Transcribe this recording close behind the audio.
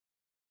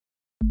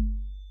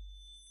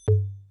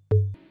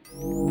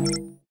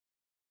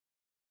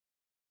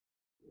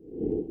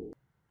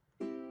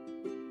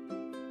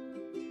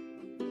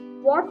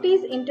what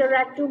is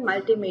interactive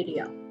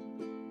multimedia?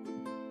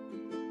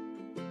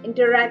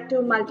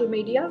 Interactive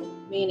multimedia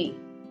meaning.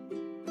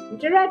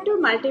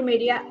 Interactive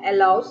multimedia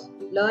allows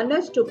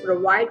learners to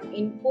provide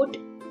input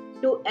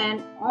to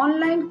an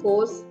online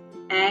course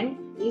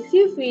and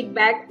receive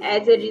feedback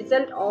as a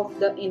result of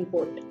the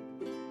input.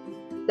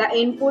 The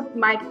input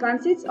might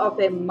consist of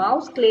a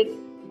mouse click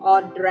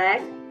or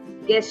drag,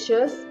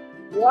 gestures,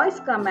 voice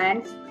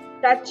commands,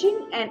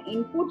 touching an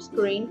input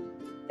screen,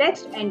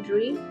 text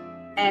entry,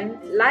 and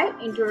live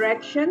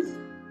interactions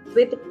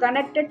with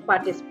connected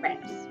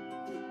participants.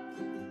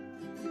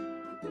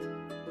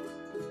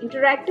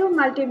 Interactive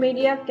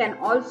multimedia can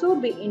also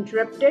be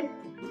interpreted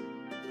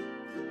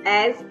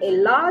as a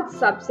large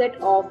subset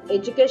of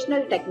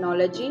educational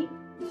technology,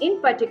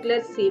 in particular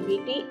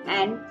CBT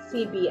and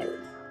CBL.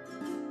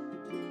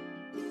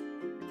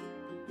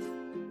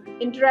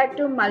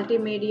 Interactive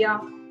multimedia.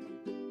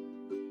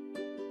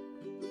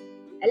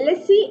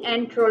 Alessi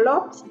and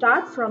Trollop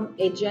start from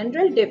a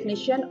general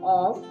definition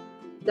of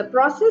the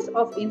process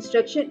of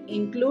instruction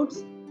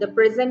includes the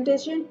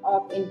presentation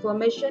of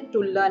information to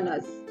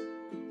learners,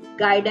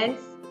 guidance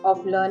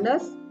of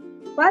learners,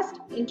 first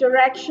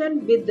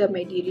interaction with the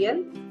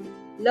material,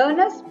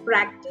 learners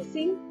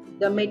practicing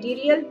the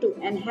material to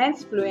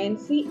enhance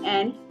fluency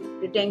and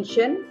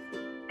retention,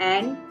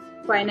 and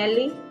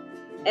finally,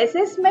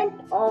 assessment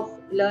of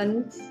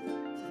learners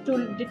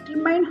to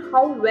determine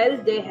how well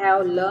they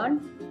have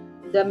learned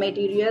the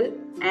material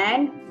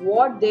and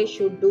what they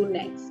should do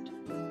next.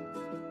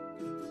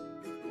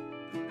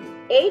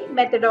 8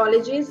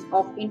 methodologies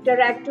of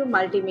interactive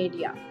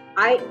multimedia,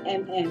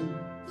 IMM: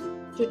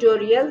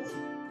 tutorials,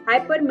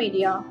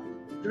 hypermedia,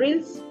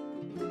 drills,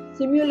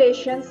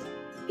 simulations,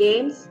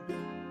 games,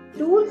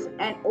 tools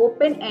and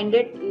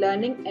open-ended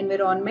learning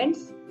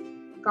environments,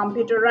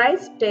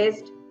 computerized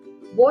tests,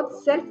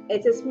 both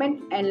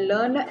self-assessment and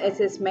learner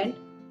assessment,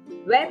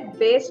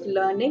 web-based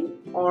learning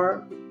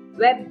or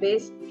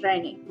web-based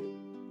training.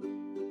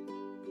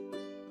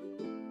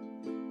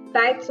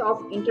 Types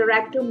of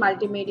interactive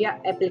multimedia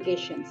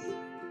applications.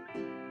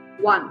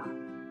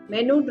 1.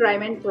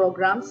 Menu-driven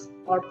programs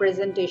or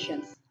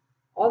presentations,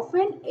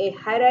 often a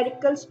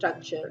hierarchical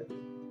structure,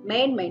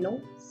 main menu,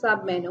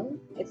 sub-menu,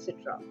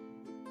 etc.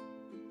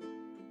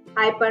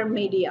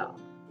 Hypermedia,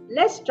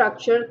 less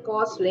structure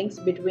cause links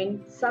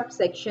between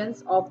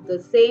subsections of the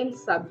same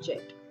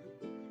subject.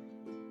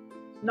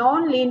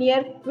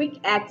 Non-linear quick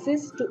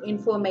access to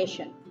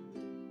information,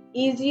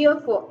 easier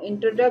for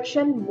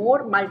introduction,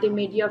 more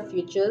multimedia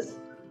features,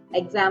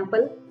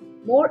 example,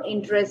 more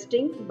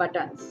interesting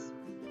buttons.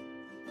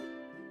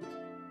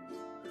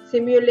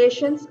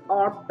 Simulations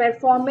or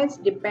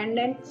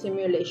performance-dependent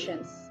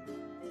simulations,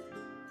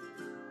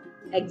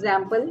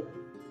 example,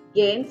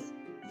 games,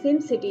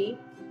 SimCity,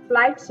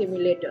 flight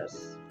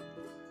simulators.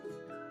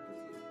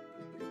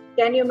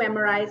 Can you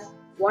memorize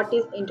what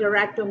is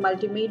interactive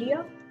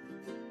multimedia?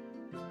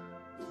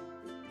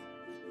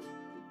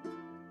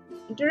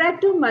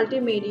 Interactive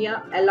multimedia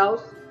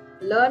allows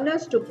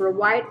learners to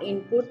provide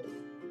input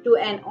to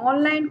an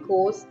online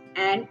course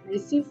and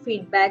receive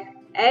feedback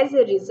as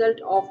a result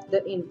of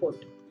the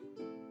input.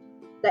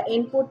 The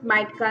input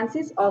might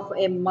consist of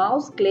a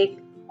mouse click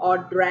or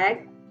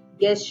drag,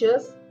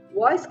 gestures,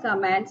 voice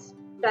commands,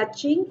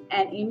 touching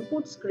an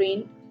input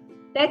screen,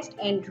 text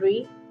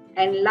entry,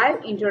 and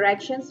live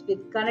interactions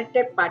with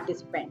connected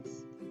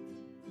participants.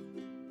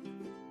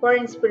 For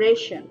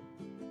inspiration,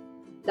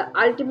 the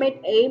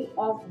ultimate aim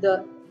of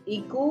the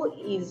ego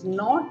is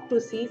not to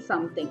see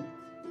something,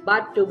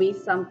 but to be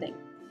something.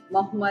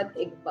 Muhammad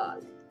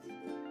Iqbal.